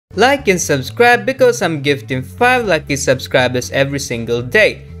like and subscribe because I'm gifting 5 lucky subscribers every single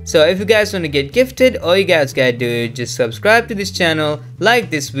day. So if you guys want to get gifted, all you guys gotta do is just subscribe to this channel, like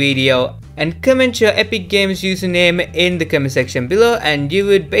this video, and comment your Epic Games username in the comment section below, and you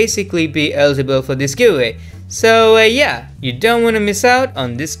would basically be eligible for this giveaway. So yeah, you don't want to miss out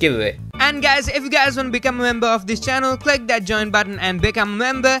on this giveaway. And guys, if you guys want to become a member of this channel, click that join button and become a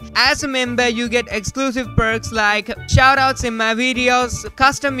member. As a member, you get exclusive perks like shoutouts in my videos,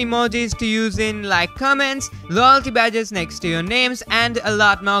 custom emojis to use in like comments, loyalty badges next to your names, and a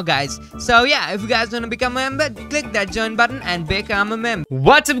lot more, guys. So yeah, if you guys want to become a member, click that join button and become a member.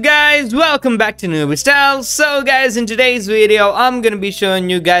 What's up guys, welcome back to Newbie Style. So guys, in today's video, I'm gonna be showing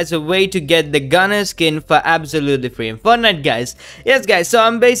you guys a way to get the Gunnar skin for absolutely free in Fortnite, guys. Yes guys, so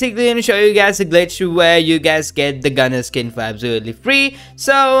I'm basically gonna show you guys a glitch where you guys get the Gunnar skin for absolutely free.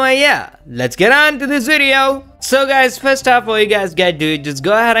 So yeah, let's get on to this video. So guys, first off, all you guys gotta do is just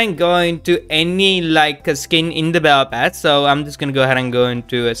go ahead and go into any like a skin in the battle pass. So I'm just gonna go ahead and go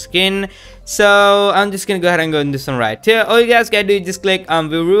into a skin. So I'm just gonna go ahead and go into this one right here. All you guys gotta do is just click on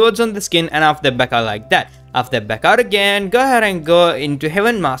view rewards on the skin, and after back out like that. After back out again, go ahead and go into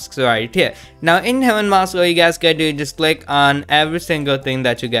Heaven Masks right here. Now in Heaven Masks, all you guys gotta do is just click on every single thing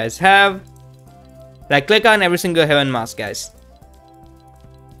that you guys have. Like click on every single Heaven Mask, guys.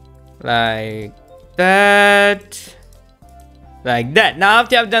 Like that. Like that. Now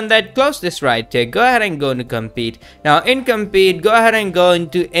after you have done that, close this right here. Go ahead and go into compete. Now in compete, go ahead and go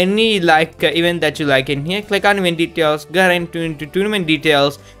into any like event that you like in here. Click on event details. Go ahead and into tournament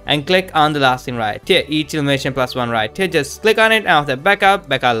details and click on the last thing right here. Each elimination +1 right here. Just click on it, and after back out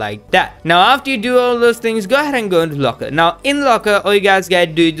like that. Now after you do all those things, go ahead and go into locker. Now in locker, all you guys gotta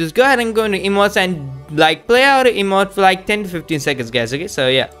do is just go ahead and go into emotes and like play out an emote for like 10 to 15 seconds, guys. Okay, so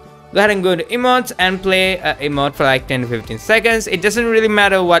yeah. Go ahead and go to emotes and play an emote for like 10 to 15 seconds. It doesn't really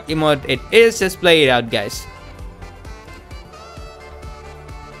matter what emote it is, just play it out, guys.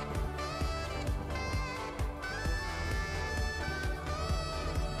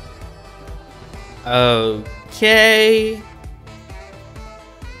 Okay.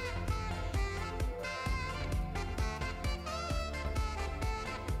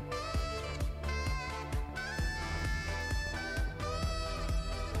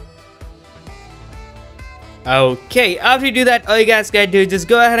 Okay, after you do that, all you guys gotta do is just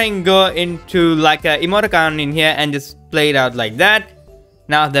go ahead and go into like a emote account in here and just play it out like that.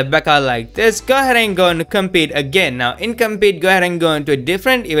 Now the back out like this, go ahead and go into compete again. Now in compete, go ahead and go into a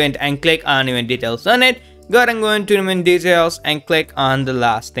different event and click on event details on it. Go ahead and go into tournament details and click on the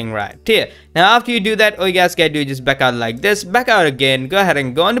last thing right here. Now after you do that, all you guys gotta do is just back out like this, back out again, go ahead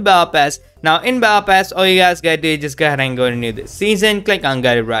and go into battle pass. Now in battle pass, all you guys gotta do is just go ahead and go to new this season, click on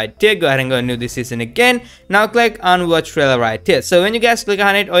got it right here, go ahead and go to new this season again. Now click on watch trailer right here. So when you guys click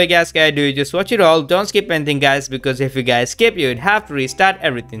on it, all you guys gotta do is just watch it all, don't skip anything, guys, because if you guys skip, you would have to restart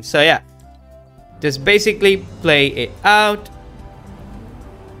everything. So yeah, just basically play it out.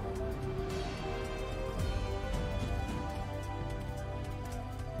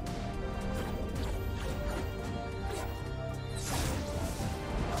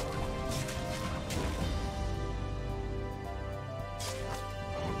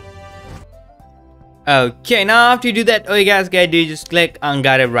 Okay, now after you do that, all you guys gotta do is just click on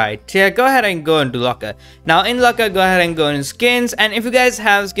got it right here. Go ahead and go into locker. Now in locker, go ahead and go into skins, and if you guys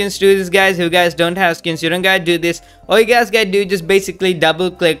have skins, do this, guys. If you guys don't have skins, you don't gotta do this. All you guys gotta do is just basically double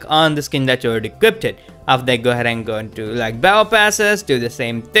click on the skin that you already equipped it. After that, go ahead and go into like battle passes, do the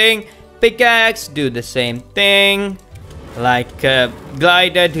same thing. Pickaxe, do the same thing. Like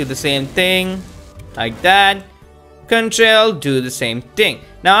glider, do the same thing. Like that. Control, do the same thing.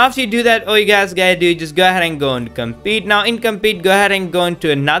 Now after you do that, all you guys gotta do is just go ahead and go into compete. Now in compete, go ahead and go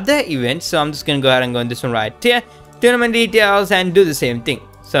into another event. So I'm just gonna go ahead and go in this one right here, tournament details, and do the same thing.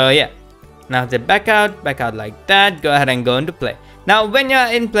 So yeah, now to back out like that, go ahead and go into play. Now when you're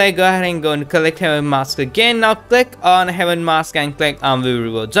in play, go ahead and go and collect Heaven Mask again. Now click on Heaven Mask and click on view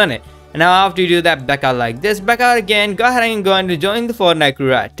rewards on it. And now after you do that, back out like this, back out again, go ahead and go and join the Fortnite crew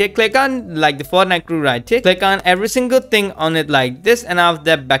right here. Click on like the Fortnite crew right here, click on every single thing on it like this, and after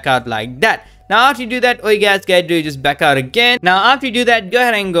that, back out like that. Now after you do that, all you guys gotta do is just back out again. Now after you do that, go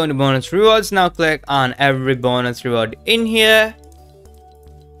ahead and go into bonus rewards. Now click on every bonus reward in here,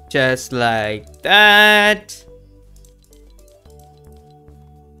 just like that.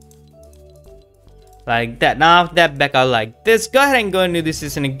 Like that. Now after that, back out like this. Go ahead and go into this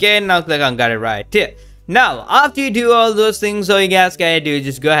season again. Now click on got it right here. Now after you do all those things, all you guys gotta do is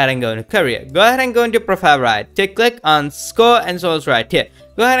just go ahead and go into career. Go ahead and go into profile right here. Click on score and souls right here.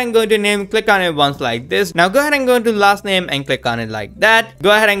 Go Go ahead and go into name, click on it once like this. Now go ahead and go into last name and click on it like that. Go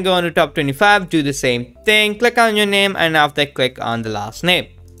ahead and go into top 25, do the same thing. Click on your name and after click on the last name.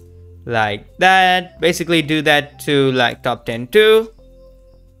 Like that. Basically do that to like top 10 too.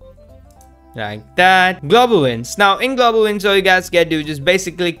 Like that. Global wins. Now in global wins, all you guys gotta do is just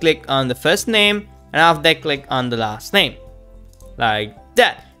basically click on the first name and after that click on the last name. Like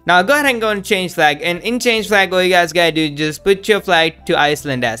that. Now go ahead and go and change flag, and in change flag all you guys gotta do is just put your flag to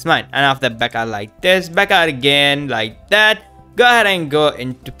Iceland as mine, and after back out like this, back out again like that. Go ahead and go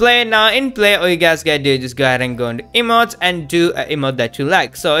into play. Now in play all you guys gotta do is just go ahead and go into emotes and do an emote that you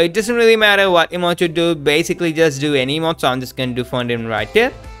like. So it doesn't really matter what emote you do, basically just do any emote. So I'm just gonna do Fortnite right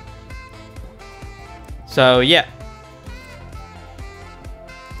here. So yeah.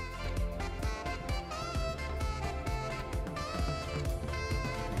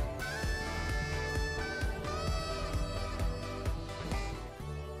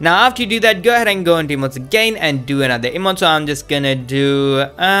 Now after you do that, go ahead and go into emotes again and do another emote. So I'm just gonna do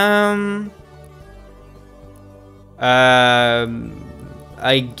I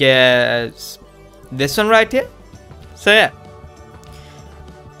guess this one right here. So yeah,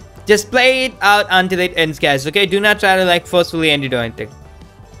 just play it out until it ends, guys. Okay, do not try to like forcefully end it or anything.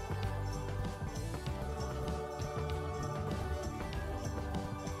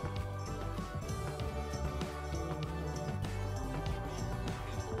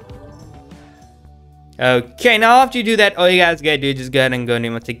 Okay, now after you do that, all you guys gotta do is just go ahead and go into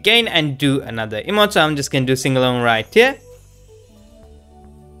emotes again and do another emote. So I'm just gonna do single on right here.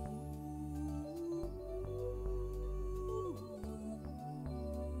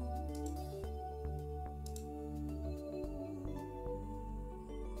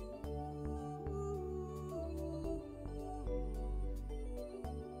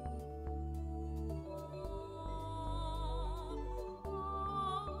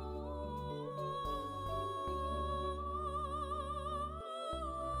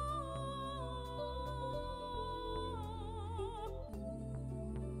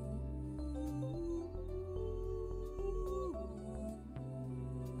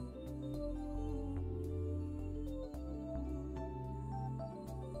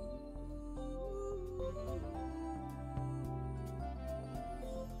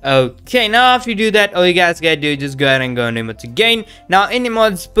 Okay, now after you do that, all you guys gotta do is just go ahead and go into emotes again. Now in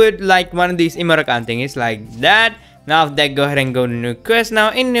emotes, put like one of these emote account things like that. Now after that, go ahead and go to new quest. Now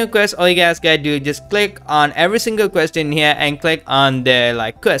in new quest, all you guys gotta do is just click on every single quest in here and click on the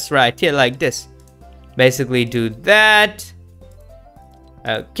like quest right here like this. Basically do that.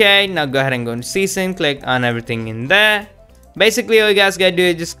 Okay, now go ahead and go to season, click on everything in there. Basically all you guys gotta do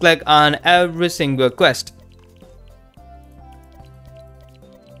is just click on every single quest.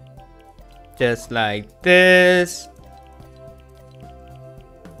 Just like this.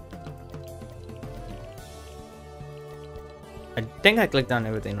 I think I clicked on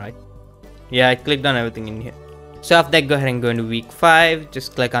everything, right? Yeah, I clicked on everything in here. So after that, go ahead and go into week 5.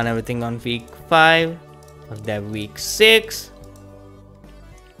 Just click on everything on week 5. After that, week 6.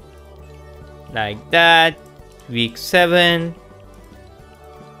 Like that. Week 7.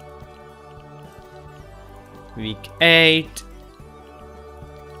 Week 8.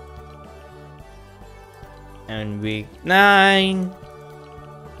 And week 9,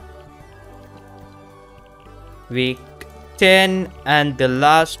 week 10, and the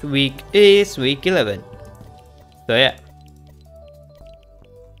last week is week 11. So yeah.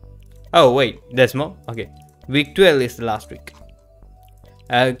 Oh wait, there's more. Okay, week 12 is the last week.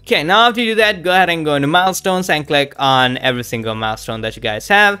 Okay, now after you do that, go ahead and go into milestones and click on every single milestone that you guys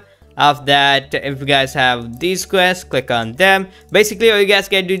have. After that, if you guys have these quests, click on them. Basically all you guys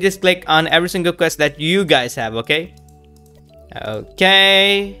can do is just click on every single quest that you guys have. Okay,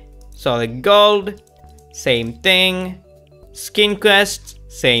 solid gold, same thing. Skin quest,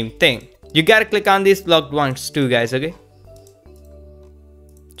 same thing. You gotta click on these blocked ones too, guys. Okay,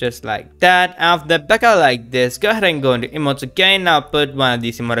 just like that. After that, back out like this. Go ahead and go into emotes again. Now put one of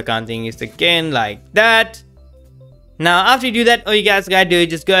these emote account things again like that. Now after you do that, all you guys gotta do is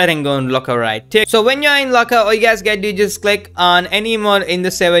just go ahead and go in locker right here. So when you're in locker, all you guys gotta do is just click on any emote in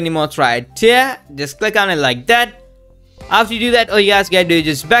the 7 emotes right here. Just click on it like that. After you do that, all you guys gotta do is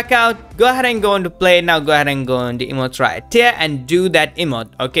just back out. Go ahead and go into play. Now go ahead and go into emotes right here and do that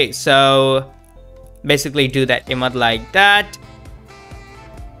emote. Okay, so basically do that emote like that.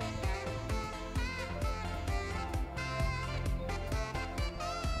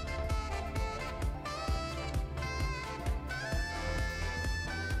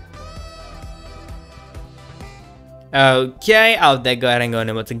 Okay, out there, go ahead and go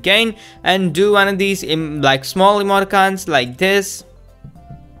into emotes again and do one of these like small emoticons like this.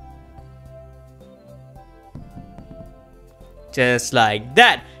 just like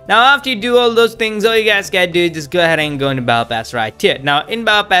that. Now after you do all those things, all you guys gotta do is just go ahead and go into Battle Pass right here. Now in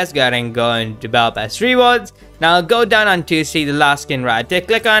Battle Pass, go ahead and go into Battle Pass rewards. Now go down until you see the last skin right there,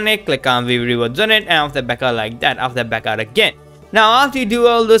 click on it, click on view rewards on it, and after back out like that, after back out again. Now after you do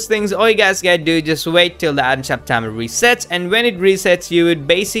all those things, all you guys gotta do is just wait till the item shop timer resets, and when it resets, you would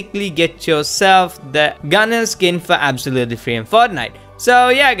basically get yourself the Gunnar skin for absolutely free in Fortnite. So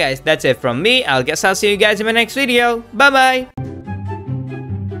yeah guys, that's it from me. I'll see you guys in my next video. Bye bye.